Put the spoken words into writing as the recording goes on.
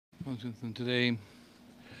Today, the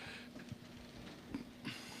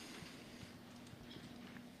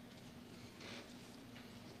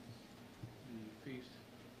feast.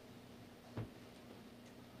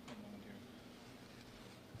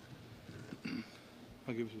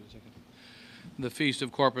 I'll give you a second. The feast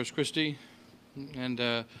of Corpus Christi,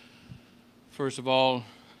 and first of all,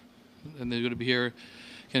 and they're going to be here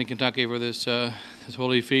in Kentucky for this this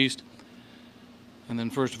holy feast. And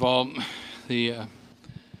then, first of all, the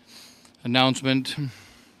announcement.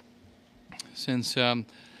 Since I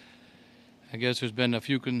guess there's been a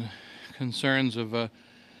few concerns of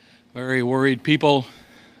very worried people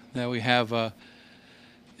that we have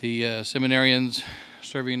the seminarians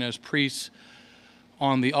serving as priests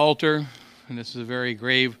on the altar, and this is a very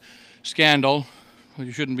grave scandal.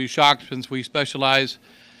 You shouldn't be shocked since we specialize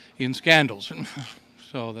in scandals.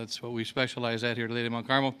 So that's what we specialize at here at Lady Mount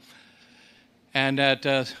Carmel. And that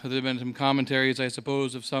there have been some commentaries, I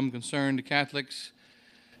suppose, of some concerned Catholics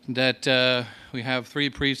that we have 3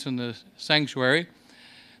 priests in the sanctuary.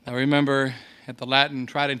 Now remember, at the Latin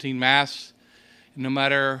Tridentine Mass, no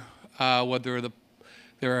matter whether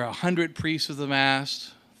there are 100 priests of the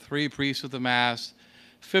Mass, 3 priests of the Mass,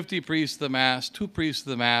 50 priests of the Mass, 2 priests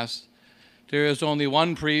of the Mass, there is only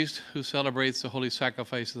one priest who celebrates the holy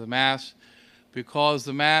sacrifice of the Mass, because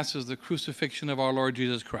the Mass is the crucifixion of our Lord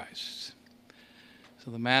Jesus Christ. So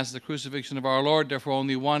the Mass is the crucifixion of our Lord, therefore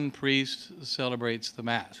only one priest celebrates the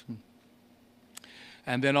Mass.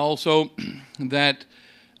 And then also that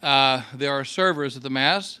there are servers at the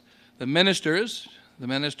Mass. The ministers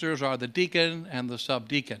are the deacon and the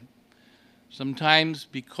subdeacon. Sometimes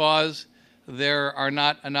because there are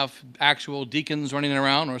not enough actual deacons running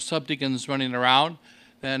around or subdeacons running around,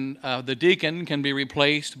 then the deacon can be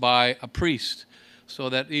replaced by a priest. So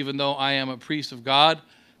that even though I am a priest of God,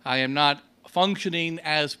 I am not functioning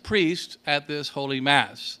as priest at this holy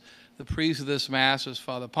Mass. The priest of this Mass is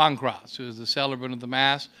Father Pancras, who is the celebrant of the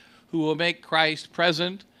Mass, who will make Christ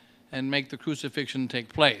present and make the crucifixion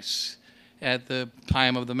take place at the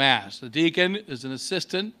time of the Mass. The deacon is an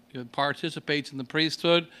assistant who participates in the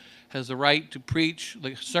priesthood, has the right to preach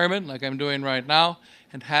the sermon like I'm doing right now,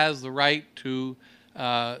 and has the right to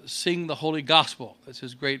sing the Holy Gospel. That's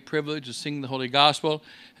his great privilege, to sing the Holy Gospel,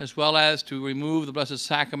 as well as to remove the Blessed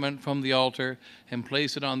Sacrament from the altar and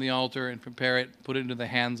place it on the altar and prepare it, put it into the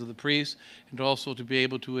hands of the priest, and also to be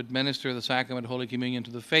able to administer the Sacrament of Holy Communion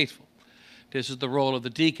to the faithful. This is the role of the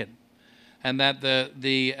deacon. And that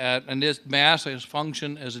in this Mass I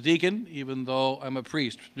function as a deacon, even though I'm a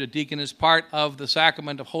priest. The deacon is part of the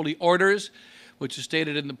Sacrament of Holy Orders, which is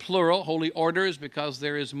stated in the plural, holy orders, because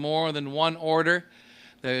there is more than one order.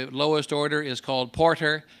 The lowest order is called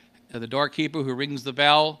porter, the doorkeeper who rings the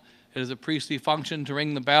bell. It is a priestly function to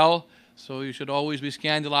ring the bell, so you should always be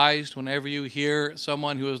scandalized whenever you hear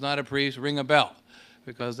someone who is not a priest ring a bell,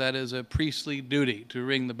 because that is a priestly duty to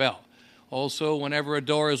ring the bell. Also, whenever a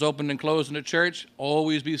door is opened and closed in a church,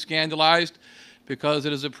 always be scandalized, because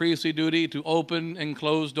it is a priestly duty to open and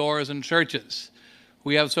close doors in churches.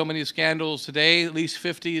 We have so many scandals today, at least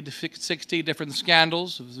 50 to 60 different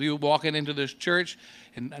scandals. Of you walking into this church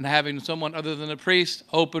and having someone other than a priest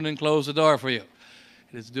open and close the door for you.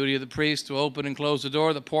 It is the duty of the priest to open and close the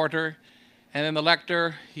door, the porter. And then the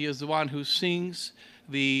lector, he is the one who sings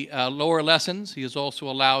the lower lessons. He is also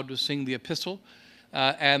allowed to sing the epistle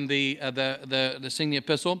and sing the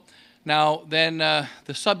epistle. Now, then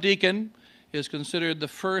the subdeacon is considered the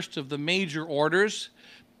first of the major orders,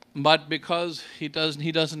 but because he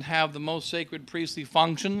doesn't have the most sacred priestly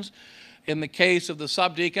functions, in the case of the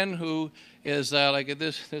subdeacon, who is like at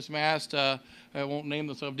this Mass, I won't name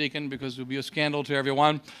the subdeacon because it would be a scandal to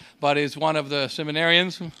everyone, but is one of the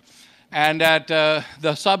seminarians, and that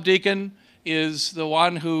the subdeacon is the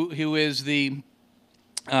one who is the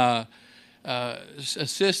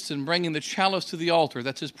assists in bringing the chalice to the altar.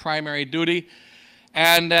 That's his primary duty,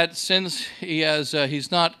 and that since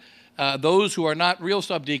he's not. Those who are not real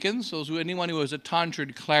subdeacons, anyone who is a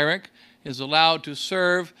tonsured cleric, is allowed to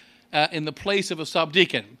serve in the place of a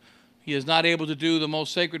subdeacon. He is not able to do the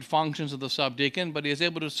most sacred functions of the subdeacon, but he is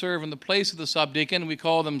able to serve in the place of the subdeacon. We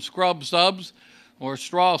call them scrub subs or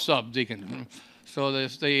straw subdeacon. So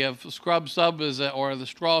the scrub sub is, or the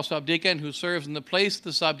straw subdeacon, who serves in the place of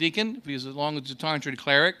the subdeacon, as long as he's a tonsured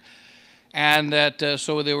cleric. And that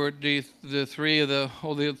so they were the 3 of the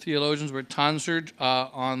holy theologians were tonsured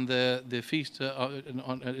on the feast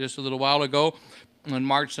just a little while ago, on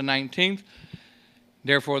March the 19th.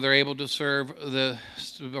 Therefore, they're able to serve the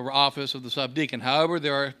office of the subdeacon. However,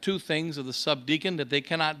 there are 2 things of the subdeacon that they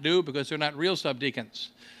cannot do because they're not real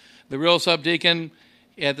subdeacons. The real subdeacon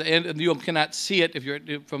At the end, and you cannot see it if you're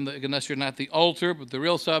unless you're not at the altar, but the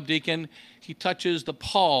real subdeacon, he touches the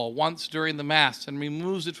pall once during the Mass and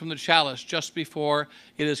removes it from the chalice just before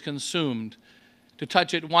it is consumed. To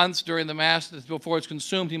touch it once during the Mass before it's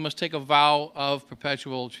consumed, he must take a vow of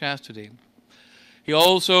perpetual chastity. He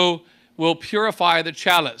also will purify the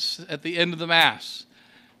chalice at the end of the Mass.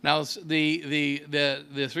 Now, the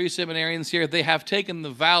three seminarians here, they have taken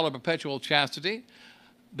the vow of perpetual chastity.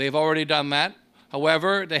 They've already done that.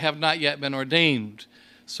 However, they have not yet been ordained.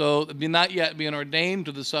 So, not yet being ordained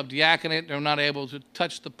to the subdiaconate, they're not able to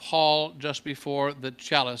touch the pall just before the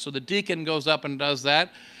chalice. So the deacon goes up and does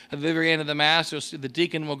that. At the very end of the Mass, the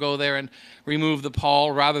deacon will go there and remove the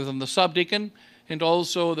pall rather than the subdeacon. And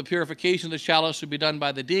also the purification of the chalice would be done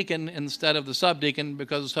by the deacon instead of the subdeacon,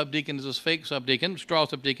 because the subdeacon is a fake subdeacon, straw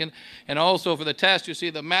subdeacon. And also for the test, you see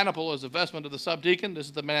the maniple is the vestment of the subdeacon. This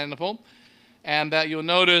is the maniple. And you'll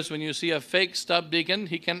notice when you see a fake subdeacon,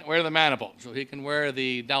 he can wear the maniple. So he can wear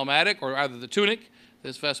the dalmatic, or either the tunic,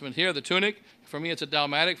 this vestment here, the tunic. For me, it's a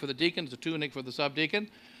dalmatic. For the deacon, it's a tunic for the subdeacon.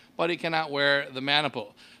 But he cannot wear the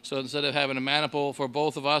maniple. So instead of having a maniple for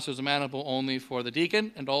both of us, there's a maniple only for the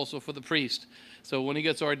deacon and also for the priest. So when he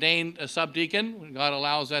gets ordained a subdeacon, when God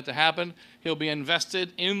allows that to happen, he'll be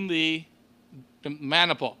invested in the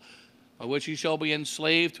maniple, by which he shall be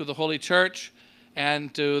enslaved to the Holy Church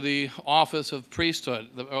and to the office of priesthood.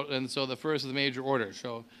 And so the first of the major orders.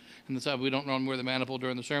 So in the we don't normally wear the maniple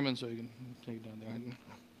during the sermon, so you can take it down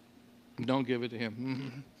there. Don't give it to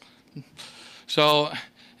him. So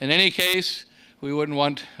in any case, we wouldn't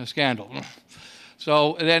want a scandal.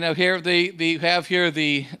 So then here we have here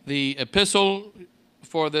the epistle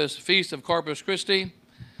for this feast of Corpus Christi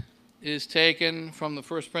is taken from the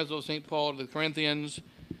first epistle of St. Paul to the Corinthians,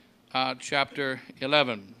 chapter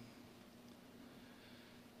 11.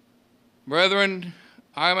 Brethren,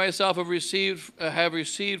 I myself have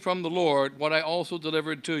received from the Lord what I also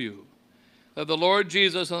delivered to you, that the Lord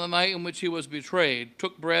Jesus, on the night in which he was betrayed,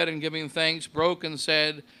 took bread and giving thanks, broke and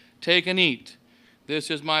said, "Take and eat.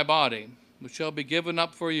 This is my body, which shall be given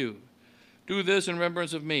up for you. Do this in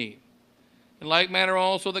remembrance of me." In like manner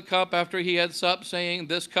also the cup after he had supped, saying,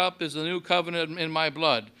 "This cup is the new covenant in my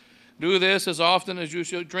blood. Do this as often as you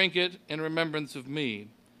shall drink it in remembrance of me.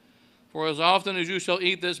 For as often as you shall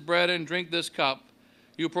eat this bread and drink this cup,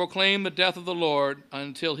 you proclaim the death of the Lord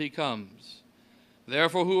until he comes.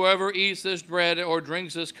 Therefore whoever eats this bread or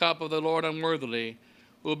drinks this cup of the Lord unworthily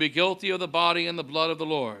will be guilty of the body and the blood of the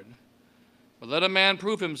Lord. But let a man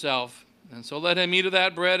prove himself, and so let him eat of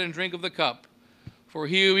that bread and drink of the cup. For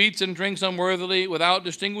he who eats and drinks unworthily, without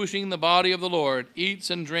distinguishing the body of the Lord, eats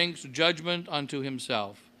and drinks judgment unto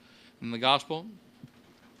himself." In the Gospel,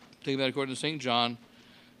 take that according to St. John,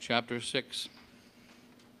 chapter 6.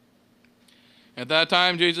 At that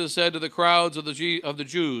time Jesus said to the crowds of the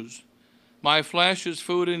Jews, "My flesh is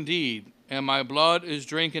food indeed, and my blood is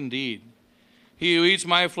drink indeed. He who eats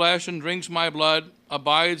my flesh and drinks my blood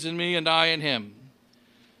abides in me, and I in him.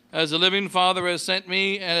 As the living Father has sent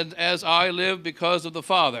me, and as I live because of the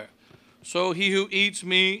Father, so he who eats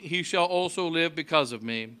me, he shall also live because of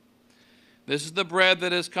me. This is the bread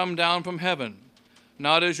that has come down from heaven,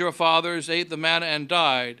 not as your fathers ate the manna and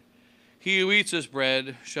died. He who eats this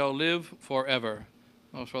bread shall live forever."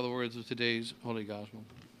 Those are the words of today's Holy Gospel.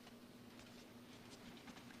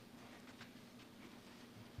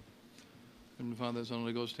 And the Father, Son, and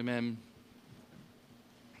Holy Ghost, amen.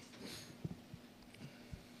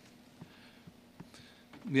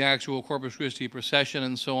 The actual Corpus Christi procession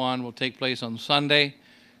and so on will take place on Sunday,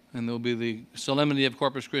 and there will be the solemnity of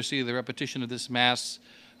Corpus Christi, the repetition of this Mass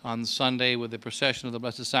on Sunday with the procession of the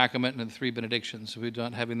Blessed Sacrament and the three benedictions. So we're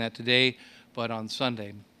not having that today, but on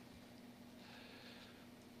Sunday.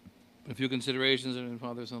 A few considerations, and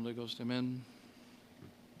Father, Son, and Holy Ghost, amen.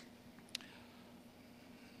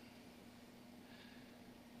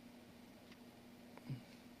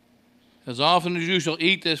 As often as you shall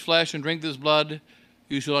eat this flesh and drink this blood,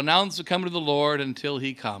 you shall announce the coming of the Lord until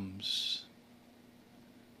he comes.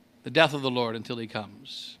 The death of the Lord until he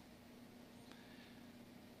comes.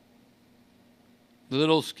 The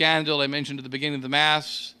little scandal I mentioned at the beginning of the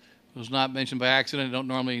Mass was not mentioned by accident. I don't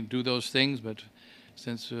normally do those things, but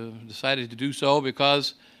since decided to do so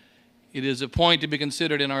because it is a point to be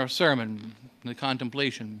considered in our sermon, in the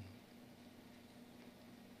contemplation.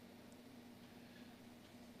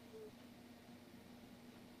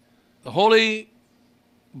 The Holy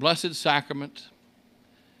Blessed Sacrament,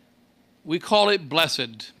 we call it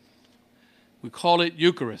blessed. We call it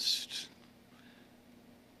Eucharist.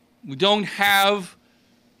 We don't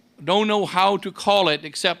know how to call it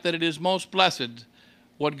except that it is most blessed,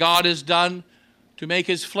 what God has done to make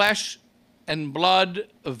his flesh and blood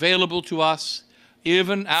available to us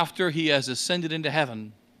even after he has ascended into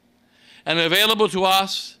heaven, and available to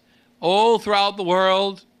us all throughout the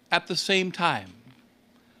world at the same time.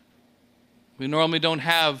 We normally don't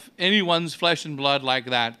have anyone's flesh and blood like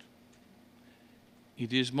that.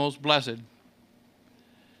 It is most blessed.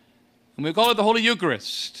 And we call it the Holy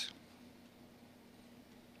Eucharist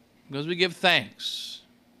because we give thanks.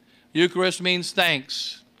 Eucharist means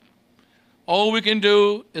thanks. All we can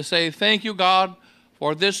do is say, thank you, God,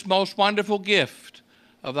 for this most wonderful gift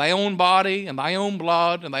of thy own body and thy own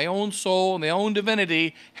blood and thy own soul and thy own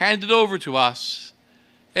divinity handed over to us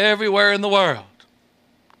everywhere in the world.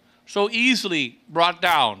 So easily brought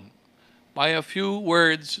down by a few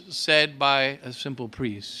words said by a simple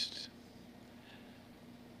priest.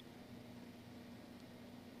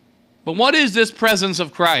 But what is this presence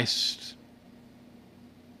of Christ?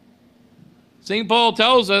 St. Paul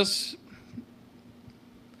tells us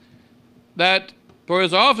that for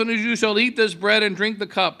as often as you shall eat this bread and drink the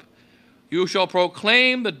cup, you shall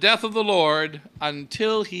proclaim the death of the Lord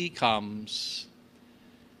until he comes.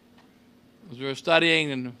 As we were studying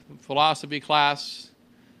in philosophy class,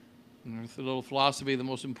 in a little philosophy, the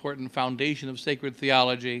most important foundation of sacred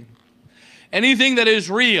theology, anything that is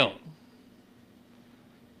real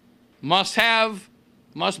must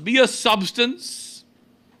be a substance,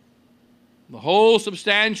 the whole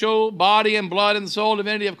substantial body and blood and soul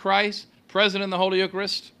divinity of Christ present in the Holy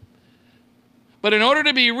Eucharist. But in order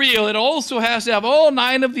to be real, it also has to have all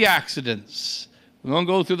 9 of the accidents. We won't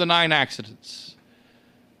go through the 9 accidents.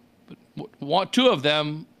 But 2 of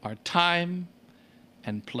them are time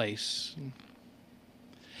and place.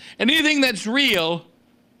 Anything that's real,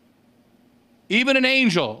 even an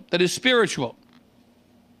angel that is spiritual,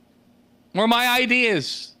 or my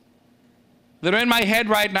ideas that are in my head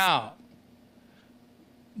right now,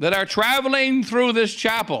 that are traveling through this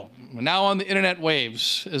chapel, now on the internet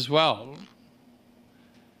waves as well.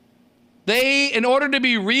 They, in order to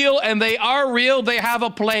be real, and they are real, they have a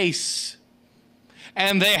place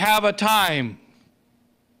and they have a time.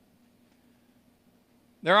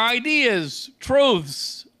 There are ideas,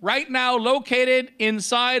 truths, right now located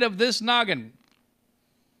inside of this noggin,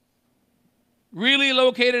 really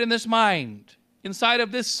located in this mind, inside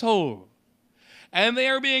of this soul. And they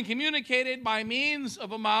are being communicated by means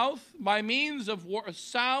of a mouth, by means of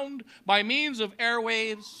sound, by means of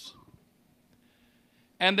airwaves.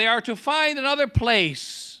 And they are to find another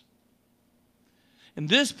place. And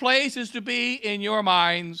this place is to be in your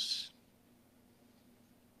minds,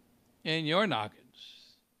 in your noggins,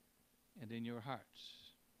 and in your hearts.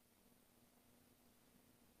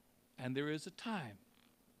 And there is a time.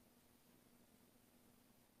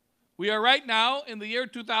 We are right now in the year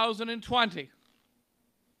 2020.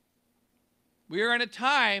 We are in a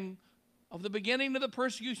time of the beginning of the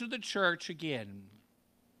persecution of the church again.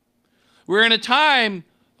 We're in a time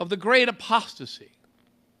of the great apostasy.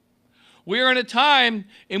 We are in a time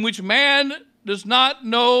in which man does not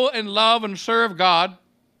know and love and serve God.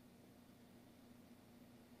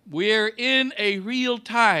 We're in a real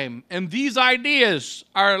time, and these ideas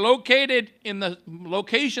are located in the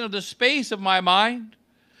location of the space of my mind.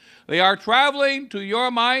 They are traveling to your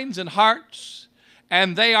minds and hearts,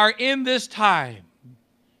 and they are in this time.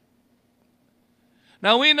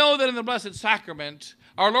 Now we know that in the Blessed Sacrament,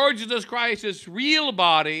 our Lord Jesus Christ's real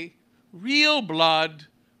body, real blood,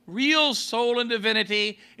 real soul and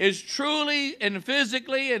divinity is truly and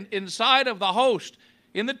physically and inside of the host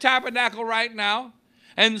in the tabernacle right now,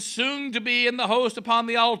 and soon to be in the host upon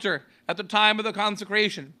the altar at the time of the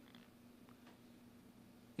consecration.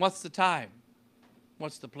 What's the time?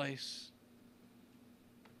 What's the place?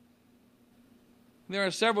 There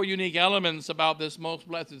are several unique elements about this most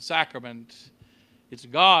blessed sacrament. It's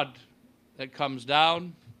God that comes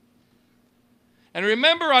down. And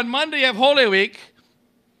remember, on Monday of Holy Week,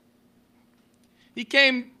 he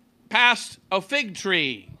came past a fig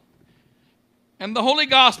tree. And the Holy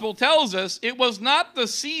Gospel tells us it was not the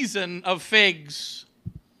season of figs,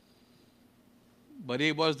 but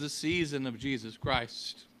it was the season of Jesus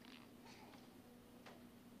Christ.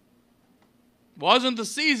 It wasn't the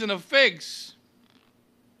season of figs.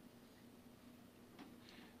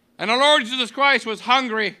 And our Lord Jesus Christ was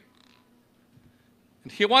hungry,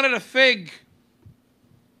 and he wanted a fig.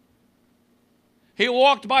 He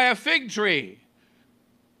walked by a fig tree.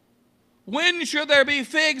 When should there be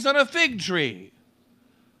figs on a fig tree?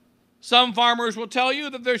 Some farmers will tell you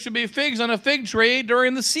that there should be figs on a fig tree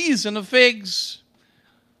during the season of figs.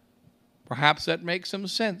 Perhaps that makes some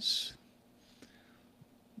sense.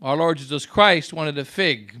 Our Lord Jesus Christ wanted a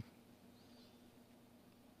fig.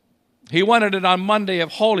 He wanted it on Monday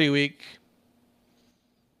of Holy Week.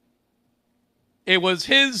 It was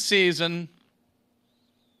his season.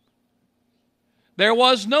 There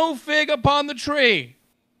was no fig upon the tree.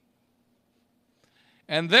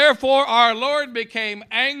 And therefore our Lord became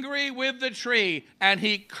angry with the tree, and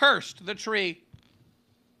he cursed the tree.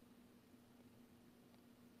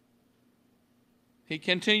 He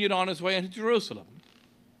continued on his way into Jerusalem.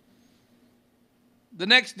 The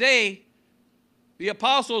next day, the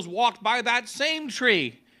apostles walked by that same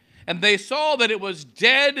tree, and they saw that it was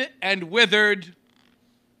dead and withered.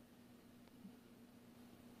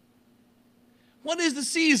 What is the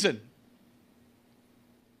season?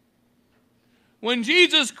 When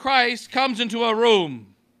Jesus Christ comes into a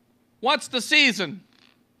room, what's the season?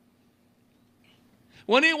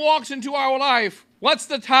 When he walks into our life, what's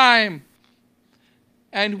the time?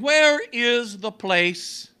 And where is the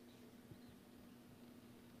place?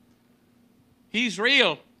 He's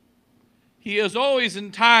real. He is always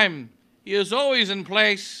in time. He is always in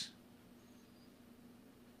place.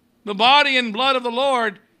 The body and blood of the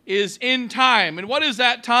Lord is in time. And what is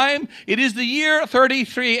that time? It is the year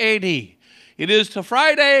 33 A.D. It is the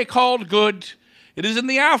Friday called Good. It is in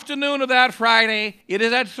the afternoon of that Friday. It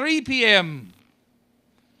is at 3 p.m.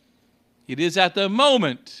 It is at the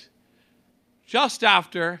moment just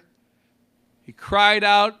after he cried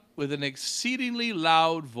out with an exceedingly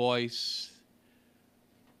loud voice.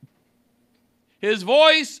 His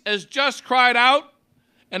voice has just cried out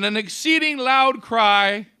in an exceeding loud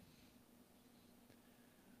cry.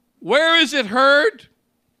 Where is it heard?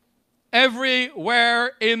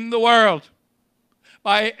 Everywhere in the world,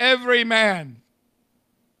 by every man.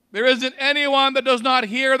 There isn't anyone that does not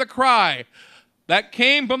hear the cry that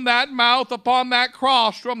came from that mouth upon that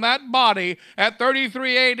cross from that body at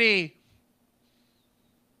 33 A.D.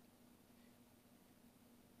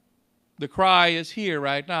 The cry is here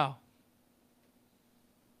right now.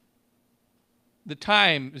 The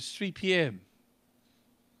time is 3 p.m.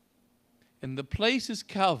 and the place is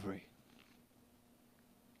Calvary.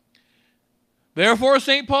 Therefore,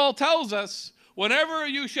 St. Paul tells us, whenever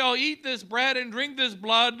you shall eat this bread and drink this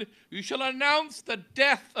blood, you shall announce the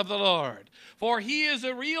death of the Lord. For he is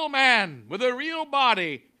a real man with a real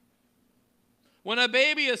body. When a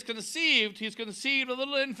baby is conceived, he's conceived a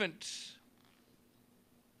little infant.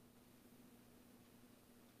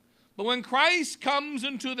 But when Christ comes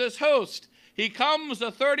into this host, he comes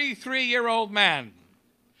a 33-year-old man.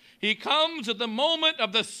 He comes at the moment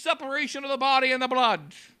of the separation of the body and the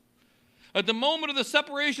blood. At the moment of the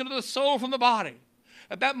separation of the soul from the body.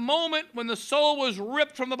 At that moment when the soul was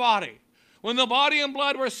ripped from the body. When the body and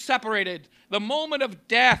blood were separated. The moment of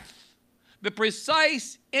death. The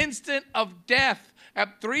precise instant of death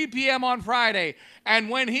at 3 p.m. on Friday. And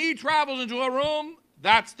when he travels into a room,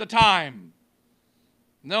 that's the time.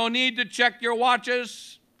 No need to check your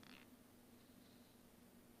watches.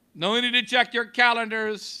 No need to check your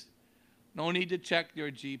calendars. No need to check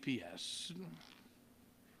your GPS.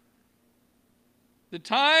 The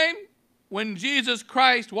time when Jesus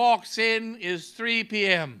Christ walks in is 3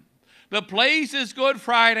 p.m. The place is Good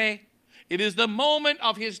Friday. It is the moment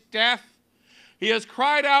of his death. He has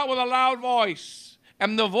cried out with a loud voice,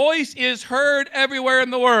 and the voice is heard everywhere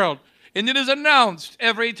in the world, and it is announced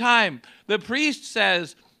every time. The priest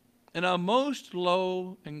says, in a most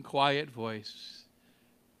low and quiet voice,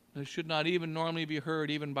 that should not even normally be heard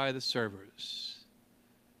even by the servers.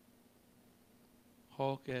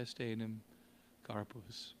 Hoc est enim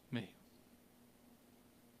Corpus me.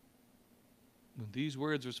 When these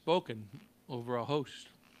words are spoken over a host,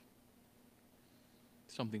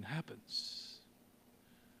 something happens.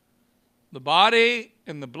 The body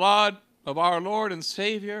and the blood of our Lord and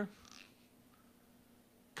Savior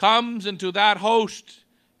comes into that host,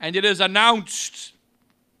 and it is announced.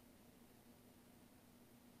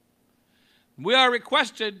 We are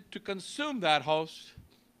requested to consume that host.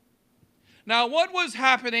 Now, what was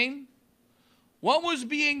happening? What was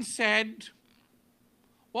being said?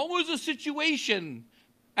 What was the situation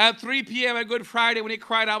at 3 p.m. on Good Friday when he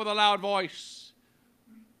cried out with a loud voice?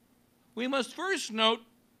 We must first note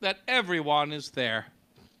that everyone is there.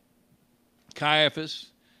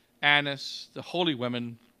 Caiaphas, Annas, the holy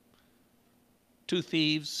women, 2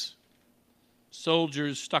 thieves,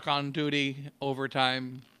 soldiers stuck on duty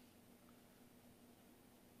overtime,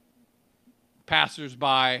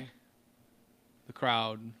 passers-by, the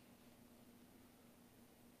crowd.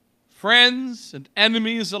 Friends and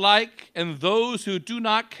enemies alike, and those who do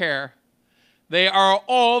not care, they are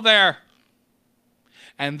all there.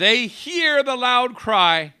 And they hear the loud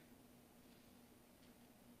cry.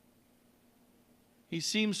 He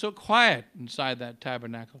seems so quiet inside that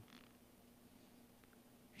tabernacle.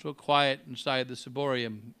 So quiet inside the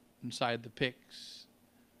ciborium, inside the pyx.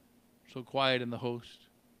 so quiet in the host.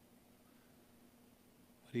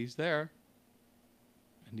 But he's there,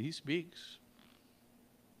 and he speaks.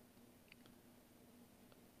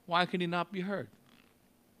 Why can he not be heard?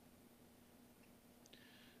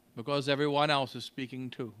 Because everyone else is speaking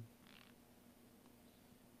too.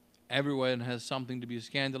 Everyone has something to be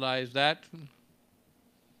scandalized at.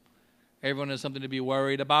 Everyone has something to be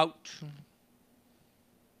worried about.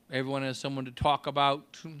 Everyone has someone to talk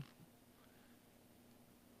about.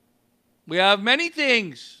 We have many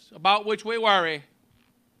things about which we worry.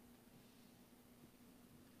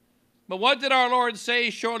 But what did our Lord say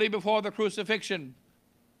shortly before the crucifixion?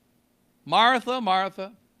 Martha,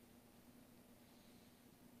 Martha,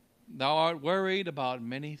 thou art worried about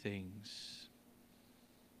many things.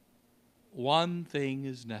 One thing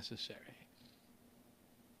is necessary.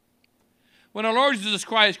 When our Lord Jesus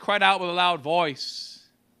Christ cried out with a loud voice,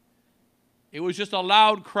 it was just a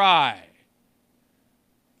loud cry.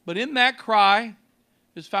 But in that cry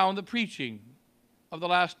is found the preaching of the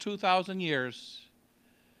last 2,000 years.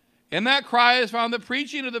 In that cry is found the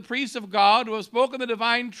preaching of the priests of God who have spoken the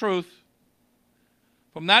divine truth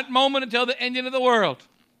from that moment until the ending of the world.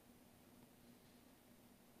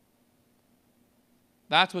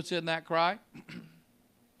 That's what's in that cry.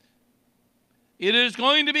 It is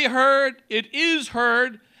going to be heard, it is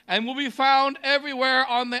heard, and will be found everywhere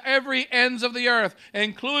on the every ends of the earth,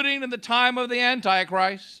 including in the time of the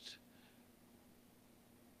Antichrist.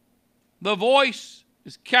 The voice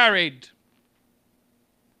is carried.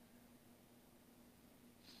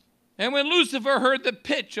 And when Lucifer heard the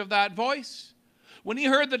pitch of that voice, when he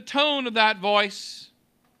heard the tone of that voice,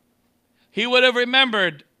 he would have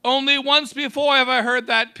remembered, only once before have I heard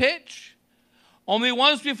that pitch. Only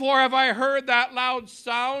once before have I heard that loud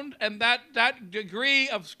sound and that degree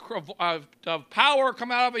of power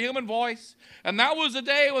come out of a human voice. And that was the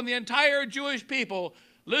day when the entire Jewish people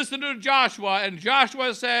listened to Joshua, and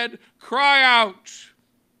Joshua said, cry out.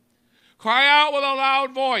 Cry out with a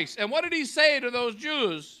loud voice. And what did he say to those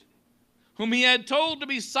Jews whom he had told to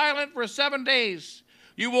be silent for 7 days?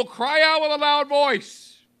 You will cry out with a loud voice,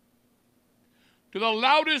 to the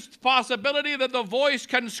loudest possibility that the voice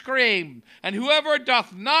can scream. And whoever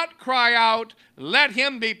doth not cry out, let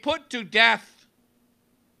him be put to death.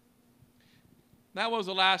 That was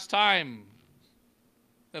the last time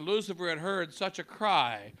that Lucifer had heard such a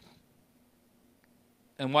cry.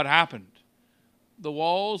 And what happened? The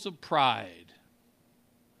walls of pride,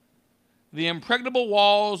 the impregnable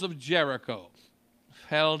walls of Jericho,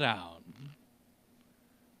 fell down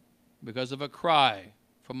because of a cry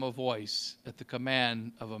from a voice at the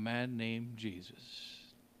command of a man named Jesus.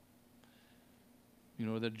 You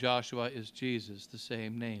know that Joshua is Jesus, the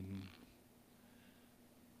same name.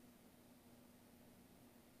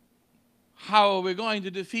 How are we going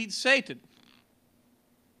to defeat Satan?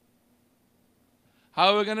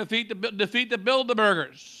 How are we going to defeat the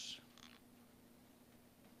Bilderbergers?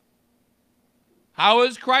 How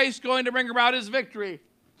is Christ going to bring about his victory?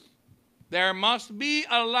 There must be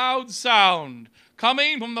a loud sound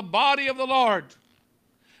coming from the body of the Lord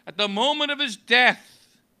at the moment of his death.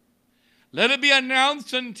 Let it be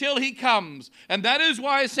announced until he comes. And that is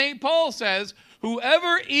why St. Paul says,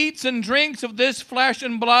 whoever eats and drinks of this flesh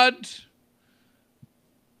and blood,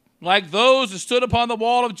 like those who stood upon the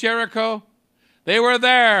wall of Jericho, they were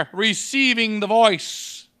there receiving the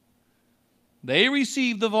voice. They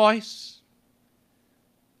received the voice,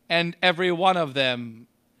 and every one of them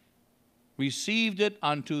received it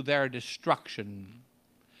unto their destruction.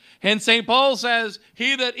 Hence St. Paul says,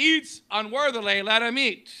 he that eats unworthily, let him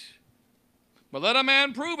eat. But let a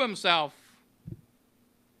man prove himself.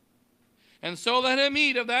 And so let him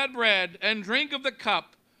eat of that bread and drink of the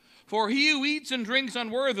cup. For he who eats and drinks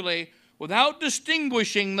unworthily, without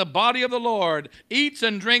distinguishing the body of the Lord, eats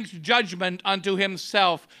and drinks judgment unto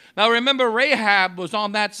himself. Now remember, Rahab was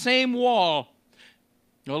on that same wall.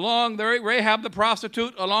 Rahab the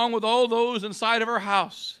prostitute, along with all those inside of her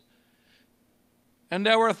house. And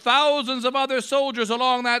there were thousands of other soldiers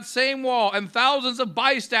along that same wall, and thousands of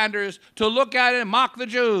bystanders to look at and mock the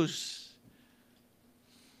Jews.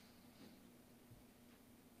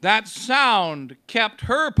 That sound kept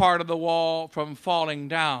her part of the wall from falling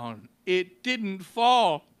down. It didn't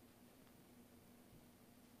fall.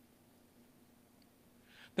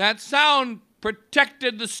 That sound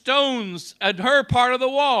protected the stones at her part of the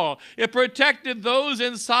wall. It protected those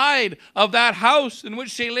inside of that house in which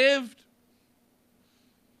she lived.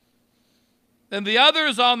 And the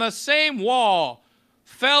others on the same wall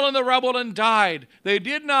fell in the rubble and died. They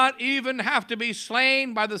did not even have to be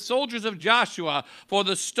slain by the soldiers of Joshua, for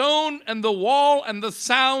the stone and the wall and the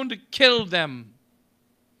sound killed them.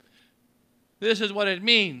 This is what it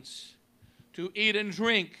means to eat and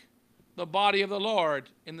drink the body of the Lord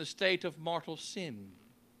in the state of mortal sin.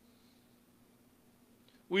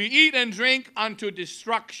 We eat and drink unto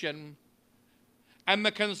destruction, and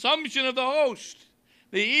the consumption of the host,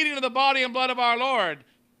 the eating of the body and blood of our Lord,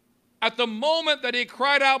 at the moment that he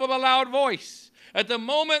cried out with a loud voice, at the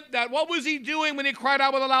moment that, what was he doing when he cried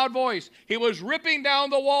out with a loud voice? He was ripping down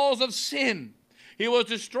the walls of sin. He was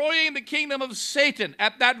destroying the kingdom of Satan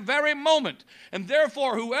at that very moment. And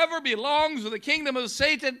therefore, whoever belongs to the kingdom of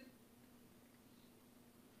Satan,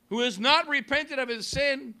 who has not repented of his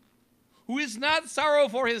sin, who is not sorrow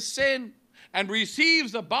for his sin, and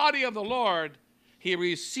receives the body of the Lord, he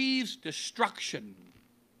receives destruction.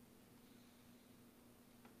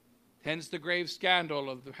 Hence the grave scandal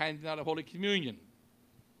of the handing out of Holy Communion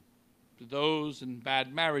to those in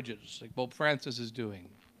bad marriages, like Pope Francis is doing.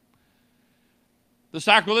 The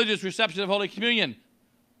sacrilegious reception of Holy Communion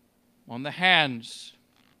on the hands.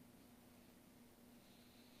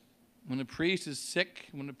 When a priest is sick,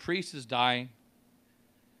 when a priest is dying.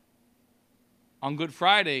 On Good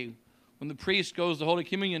Friday, when the priest goes to Holy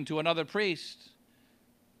Communion to another priest,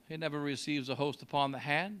 he never receives the host upon the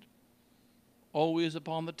hand, always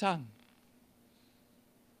upon the tongue.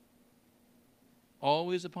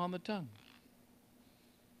 Always upon the tongue.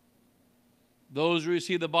 Those who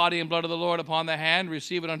receive the body and blood of the Lord upon the hand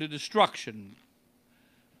receive it unto destruction.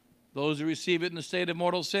 Those who receive it in the state of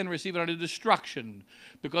mortal sin receive it unto destruction,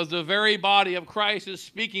 because the very body of Christ is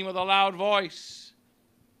speaking with a loud voice.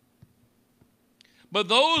 But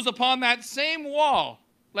those upon that same wall,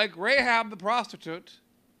 like Rahab the prostitute,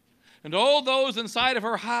 and all those inside of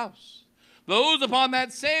her house, those upon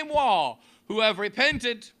that same wall who have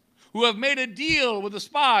repented, who have made a deal with the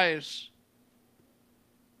spies,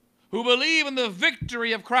 who believe in the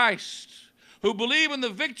victory of Christ, who believe in the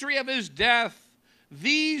victory of his death,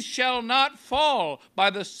 these shall not fall by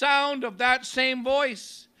the sound of that same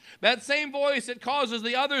voice. That same voice that causes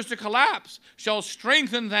the others to collapse shall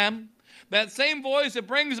strengthen them. That same voice that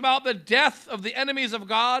brings about the death of the enemies of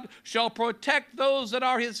God shall protect those that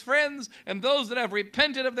are his friends and those that have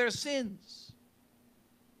repented of their sins.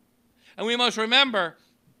 And we must remember,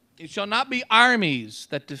 it shall not be armies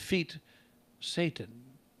that defeat Satan.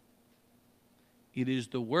 It is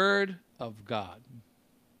the word of God.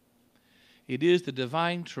 It is the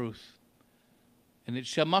divine truth. And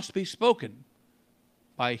it must be spoken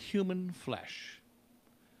by human flesh.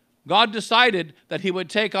 God decided that he would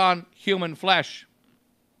take on human flesh.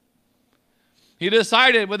 He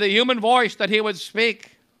decided with a human voice that he would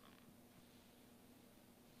speak.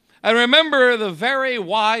 And remember the very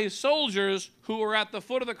wise soldiers who were at the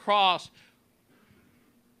foot of the cross.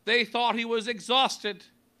 They thought he was exhausted.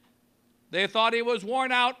 They thought he was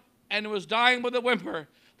worn out and was dying with a whimper.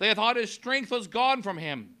 They thought his strength was gone from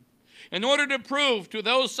him. In order to prove to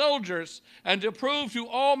those soldiers and to prove to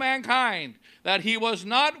all mankind that he was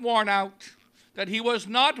not worn out, that he was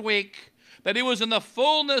not weak, that he was in the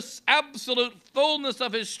fullness, absolute fullness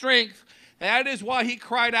of his strength, that is why he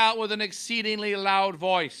cried out with an exceedingly loud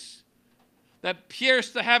voice that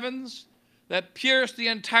pierced the heavens, that pierced the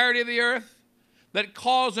entirety of the earth, that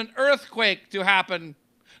caused an earthquake to happen.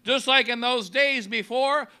 Just like in those days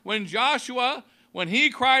before, when Joshua, when he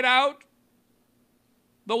cried out,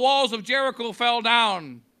 the walls of Jericho fell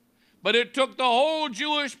down. But it took the whole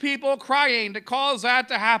Jewish people crying to cause that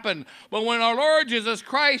to happen. But when our Lord Jesus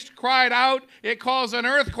Christ cried out, it caused an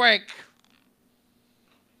earthquake.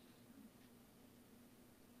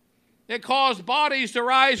 It caused bodies to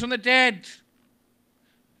rise from the dead.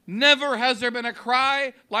 Never has there been a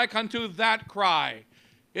cry like unto that cry.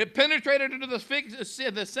 It penetrated into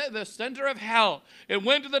the center of hell. It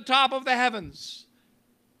went to the top of the heavens.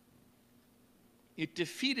 It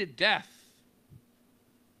defeated death.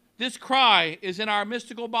 This cry is in our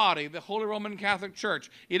mystical body, the Holy Roman Catholic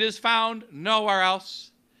Church. It is found nowhere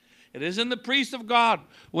else. It is in the priest of God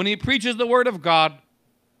when he preaches the word of God.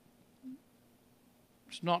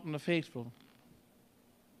 It's not in the faithful.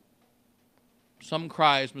 Some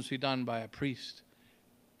cries must be done by a priest.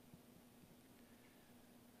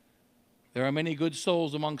 There are many good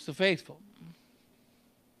souls amongst the faithful.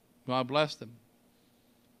 God bless them.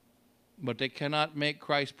 But they cannot make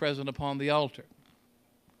Christ present upon the altar.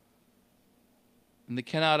 And they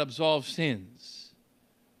cannot absolve sins.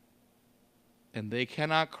 And they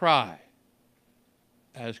cannot cry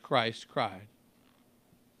as Christ cried.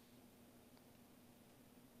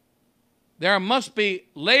 There must be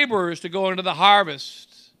laborers to go into the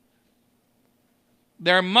harvest.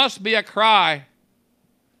 There must be a cry.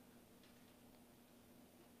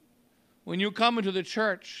 When you come into the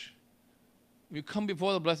church, you come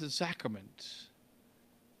before the Blessed Sacrament.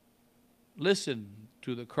 Listen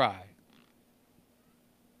to the cry.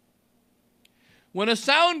 When a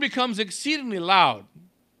sound becomes exceedingly loud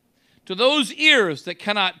to those ears that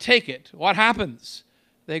cannot take it, what happens?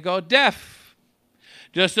 They go deaf.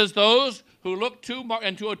 Just as those who look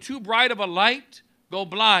into too bright of a light go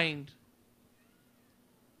blind.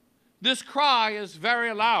 This cry is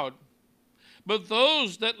very loud. But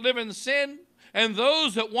those that live in sin and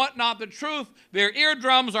those that want not the truth, their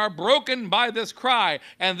eardrums are broken by this cry,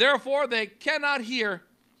 and therefore they cannot hear.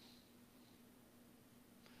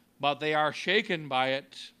 But they are shaken by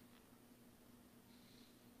it.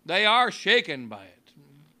 They are shaken by it.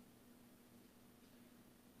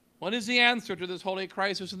 What is the answer to this holy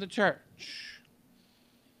crisis in the church?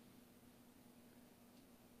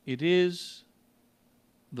 It is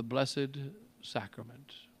the Blessed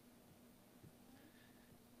Sacrament.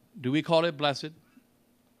 Do we call it blessed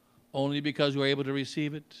only because we're able to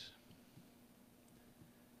receive it?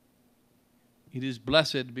 It is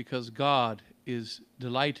blessed because God is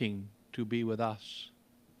delighting to be with us.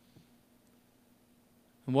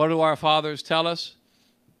 And what do our fathers tell us?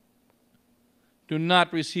 Do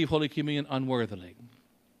not receive Holy Communion unworthily.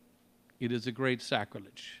 It is a great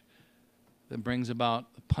sacrilege that brings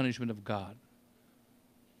about the punishment of God.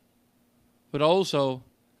 But also,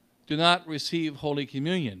 do not receive Holy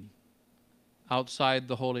Communion outside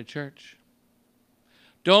the Holy Church.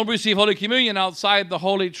 Don't receive Holy Communion outside the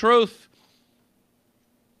Holy Truth.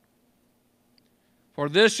 For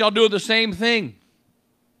this shall do the same thing.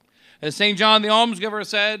 As St. John the Almsgiver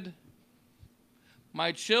said,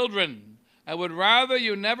 my children, I would rather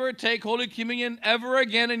you never take Holy Communion ever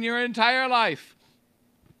again in your entire life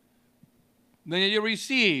than you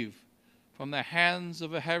receive from the hands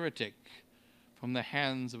of a heretic, from the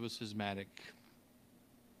hands of a schismatic.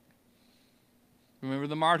 Remember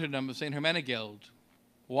the martyrdom of St. Hermenegild.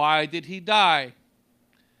 Why did he die?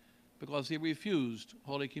 Because he refused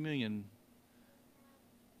Holy Communion.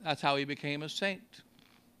 That's how he became a saint.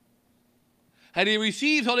 Had he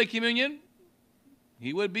received Holy Communion,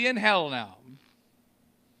 he would be in hell now.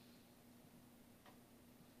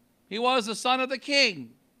 He was the son of the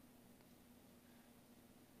king.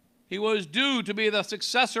 He was due to be the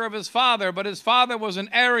successor of his father, but his father was an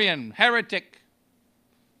Arian, heretic.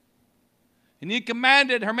 And he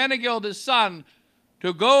commanded Hermenegild, his son,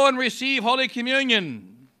 to go and receive Holy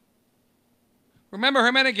Communion. Remember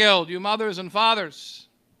Hermenegild, you mothers and fathers.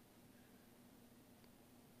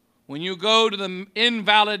 When you go to the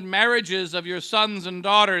invalid marriages of your sons and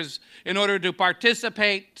daughters in order to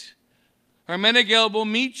participate, Hermenegild will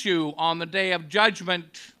meet you on the day of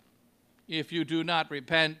judgment if you do not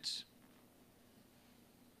repent.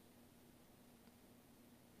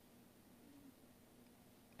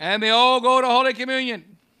 And they all go to Holy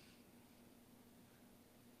Communion.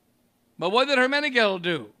 But what did Hermenegild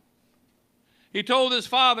do? He told his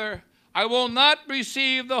father, I will not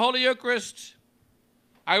receive the Holy Eucharist.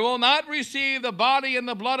 I will not receive the body and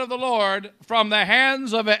the blood of the Lord from the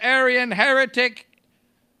hands of an Arian heretic.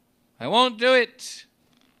 I won't do it.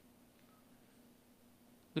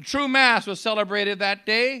 The true Mass was celebrated that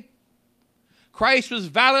day. Christ was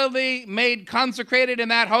validly made consecrated in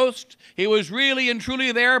that host. He was really and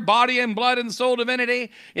truly there, body and blood and soul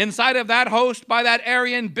divinity, inside of that host by that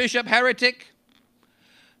Arian bishop heretic.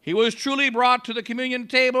 He was truly brought to the communion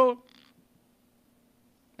table.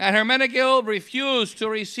 And Hermenegild refused to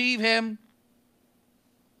receive him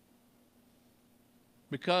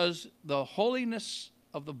because the holiness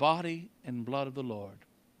of the body and blood of the Lord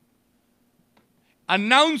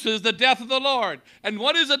announces the death of the Lord. And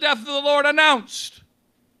what is the death of the Lord announced?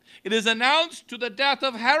 It is announced to the death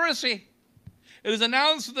of heresy. It is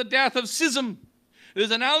announced to the death of schism. It is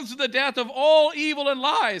announced to the death of all evil and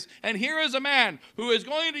lies. And here is a man who is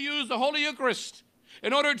going to use the Holy Eucharist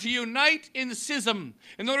in order to unite in schism,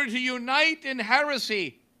 in order to unite in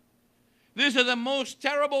heresy. This is the most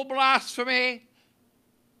terrible blasphemy.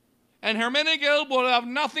 And Hermenegild will have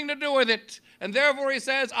nothing to do with it. And therefore he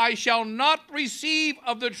says, I shall not receive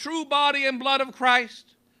of the true body and blood of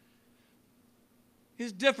Christ.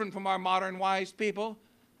 He's different from our modern wise people.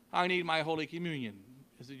 I need my Holy Communion.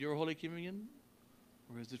 Is it your Holy Communion?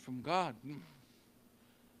 Or is it from God?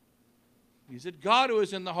 Is it God who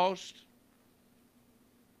is in the host?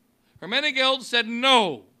 Hermenegild said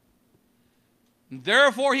no. And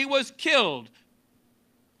therefore he was killed.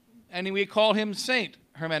 And we call him Saint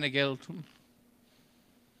Hermenegild.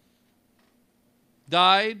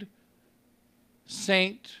 Died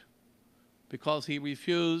saint because he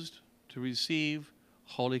refused to receive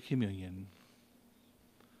Holy Communion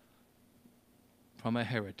from a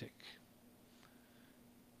heretic.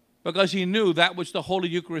 Because he knew that which the Holy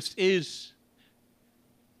Eucharist is.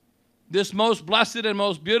 This most blessed and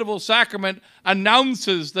most beautiful sacrament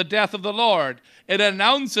announces the death of the Lord. It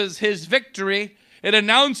announces his victory. It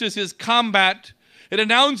announces his combat. It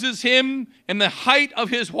announces him in the height of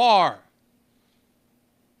his war.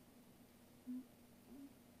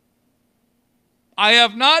 I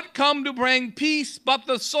have not come to bring peace but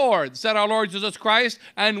the sword, said our Lord Jesus Christ.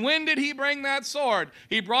 And when did he bring that sword?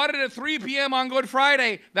 He brought it at 3 p.m. on Good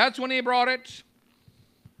Friday. That's when he brought it.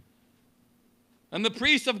 And the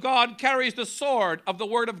priest of God carries the sword of the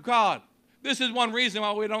Word of God. This is one reason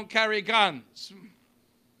why we don't carry guns.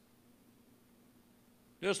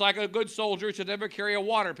 Just like a good soldier should never carry a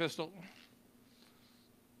water pistol.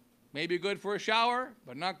 Maybe good for a shower,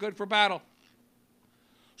 but not good for battle.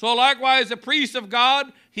 So likewise, the priest of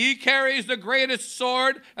God, he carries the greatest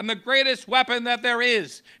sword and the greatest weapon that there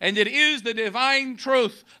is. And it is the divine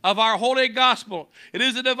truth of our holy gospel. It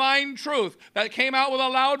is the divine truth that came out with a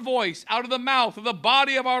loud voice out of the mouth of the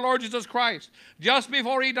body of our Lord Jesus Christ just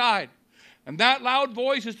before he died. And that loud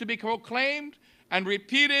voice is to be proclaimed and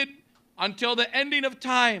repeated until the ending of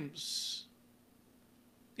times.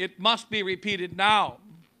 It must be repeated now.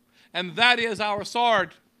 And that is our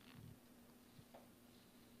sword.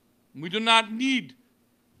 We do not need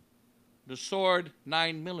the sword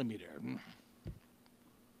 9mm.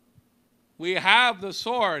 We have the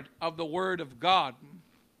sword of the Word of God.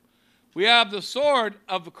 We have the sword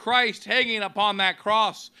of Christ hanging upon that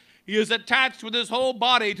cross. He is attached with his whole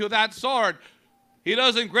body to that sword. He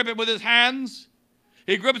doesn't grip it with his hands.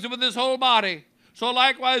 He grips it with his whole body. So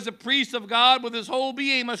likewise, the priest of God with his whole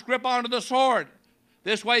being must grip onto the sword.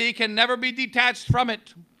 This way he can never be detached from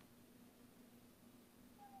it.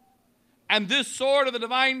 And this sword of the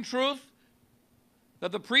divine truth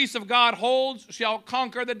that the priest of God holds shall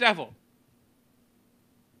conquer the devil.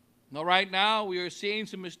 Now, right now, we are seeing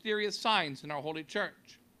some mysterious signs in our holy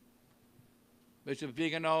church. Bishop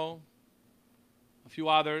Vigano, a few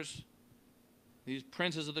others, these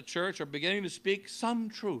princes of the church are beginning to speak some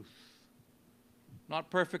truth. Not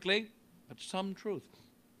perfectly, but some truth.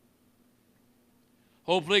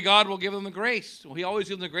 Hopefully, God will give them the grace. Well, he always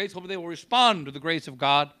gives them the grace. Hopefully, they will respond to the grace of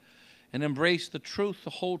God and embrace the truth, the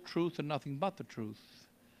whole truth, and nothing but the truth,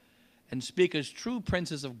 and speak as true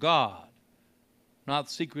princes of God,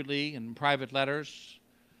 not secretly in private letters,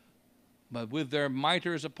 but with their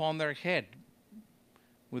mitres upon their head,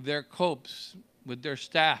 with their copes, with their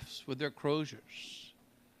staffs, with their croziers.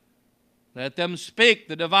 Let them speak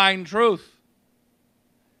the divine truth.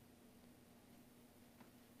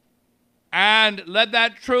 And let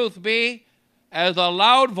that truth be as a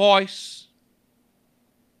loud voice,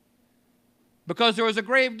 because there is a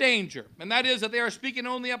grave danger, and that is that they are speaking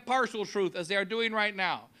only a partial truth, as they are doing right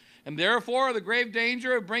now. And therefore, the grave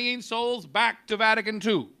danger of bringing souls back to Vatican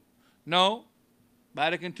II. No,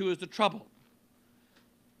 Vatican II is the trouble.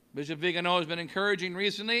 Bishop Vigano has been encouraging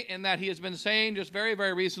recently in that he has been saying just very,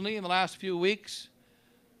 very recently in the last few weeks,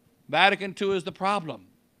 Vatican II is the problem.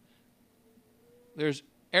 There's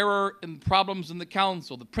error and problems in the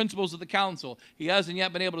council, the principles of the council. He hasn't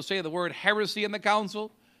yet been able to say the word heresy in the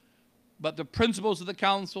council, but the principles of the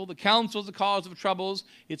council is the cause of troubles.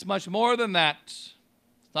 It's much more than that.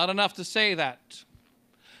 It's not enough to say that.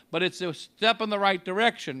 But it's a step in the right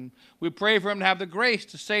direction. We pray for him to have the grace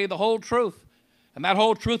to say the whole truth. And that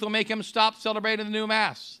whole truth will make him stop celebrating the new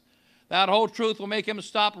Mass. That whole truth will make him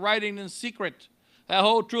stop writing in secret. That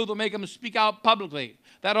whole truth will make him speak out publicly.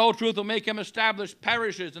 That whole truth will make him establish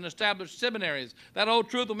parishes and establish seminaries. That whole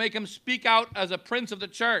truth will make him speak out as a prince of the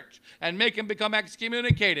church and make him become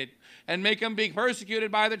excommunicated and make him be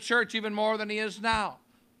persecuted by the church even more than he is now.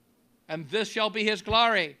 And this shall be his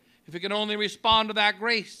glory if he can only respond to that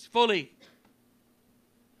grace fully.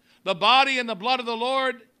 The body and the blood of the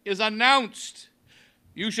Lord is announced.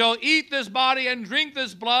 You shall eat this body and drink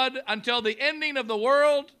this blood until the ending of the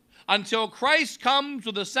world, until Christ comes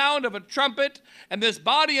with the sound of a trumpet, and this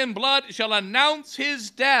body and blood shall announce his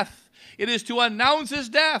death. It is to announce his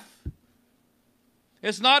death.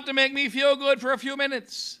 It's not to make me feel good for a few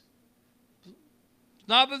minutes. It's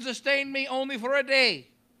not to sustain me only for a day.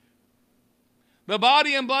 The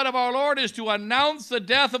body and blood of our Lord is to announce the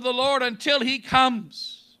death of the Lord until he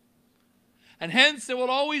comes. And hence there will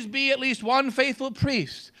always be at least one faithful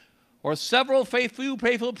priest or several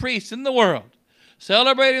faithful priests in the world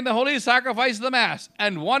celebrating the holy sacrifice of the Mass,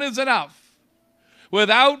 and one is enough,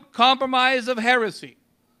 without compromise of heresy,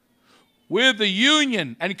 with the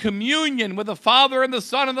union and communion with the Father and the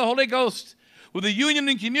Son and the Holy Ghost, with the union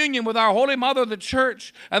and communion with our Holy Mother, the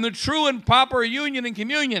Church, and the true and proper union and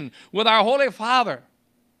communion with our Holy Father.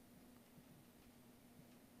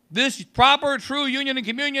 This proper, true union and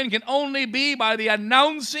communion can only be by the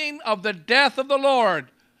announcing of the death of the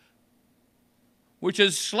Lord which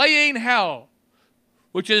is slaying hell,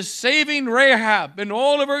 which is saving Rahab and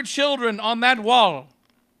all of her children on that wall.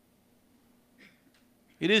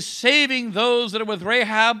 It is saving those that are with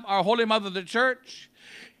Rahab, our Holy Mother, the Church.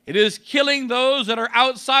 It is killing those that are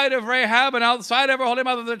outside of Rahab and outside of our Holy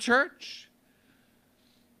Mother, the Church.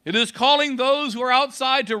 It is calling those who are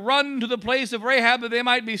outside to run to the place of Rahab that they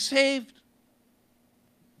might be saved.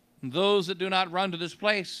 And those that do not run to this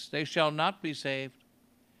place, they shall not be saved.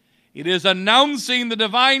 It is announcing the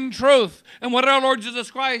divine truth. And what did our Lord Jesus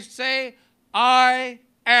Christ say? I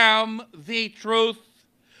am the truth.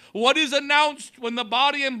 What is announced when the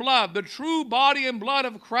body and blood, the true body and blood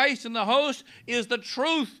of Christ in the host, is the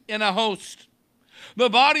truth in a host. The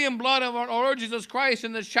body and blood of our Lord Jesus Christ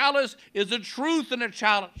in the chalice is the truth in a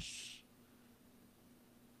chalice.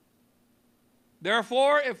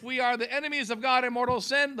 Therefore, if we are the enemies of God in mortal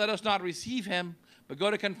sin, let us not receive him, but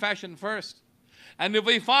go to confession first. And if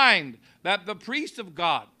we find that the priest of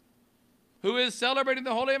God, who is celebrating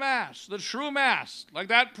the Holy Mass, the true Mass, like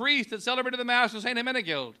that priest that celebrated the Mass of St.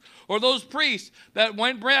 Hermenegild, or those priests that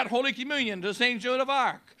brought Holy Communion to St. Joan of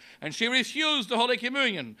Arc, and she refused the Holy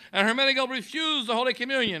Communion, and Hermenegild refused the Holy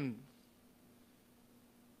Communion,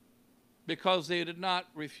 because they did not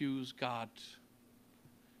refuse God.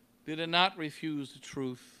 They did not refuse the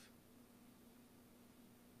truth.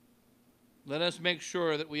 Let us make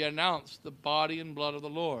sure that we announce the body and blood of the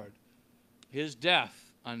Lord, his death,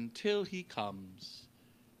 until he comes.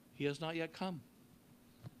 He has not yet come.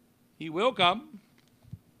 He will come.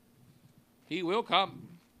 He will come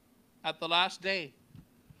at the last day.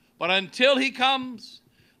 But until he comes,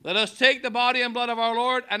 let us take the body and blood of our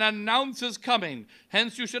Lord and announce his coming.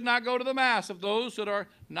 Hence, you should not go to the Mass of those that are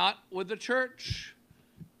not with the church.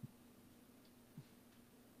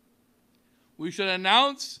 We should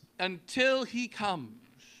announce until he comes.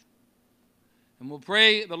 And we'll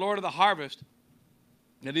pray the Lord of the harvest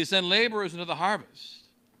that he send laborers into the harvest.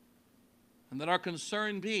 And that our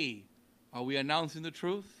concern be, are we announcing the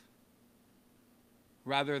truth?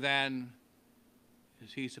 Rather than,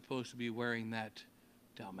 is he supposed to be wearing that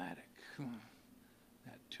dalmatic,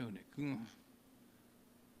 that tunic?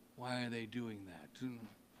 Why are they doing that? Are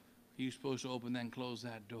you supposed to open and close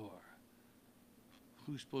that door?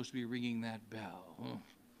 Who's supposed to be ringing that bell?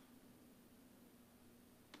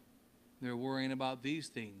 They're worrying about these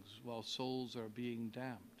things while souls are being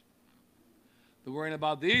damned. They're worrying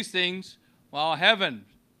about these things while heaven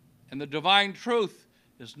and the divine truth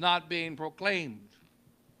is not being proclaimed,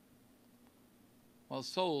 while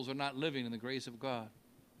souls are not living in the grace of God,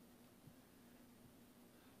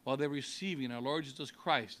 while they're receiving our Lord Jesus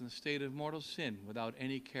Christ in the state of mortal sin without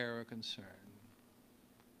any care or concern.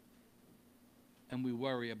 And we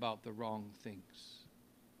worry about the wrong things.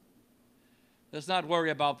 Let's not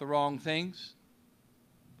worry about the wrong things,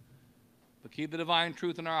 but keep the divine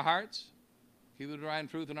truth in our hearts, keep the divine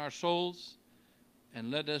truth in our souls,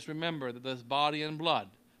 and let us remember that this body and blood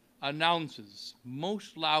announces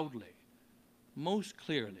most loudly, most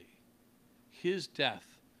clearly, his death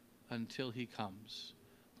until he comes.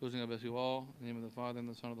 Closing, I bless you all. In the name of the Father, and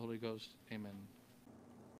the Son, and the Holy Ghost. Amen.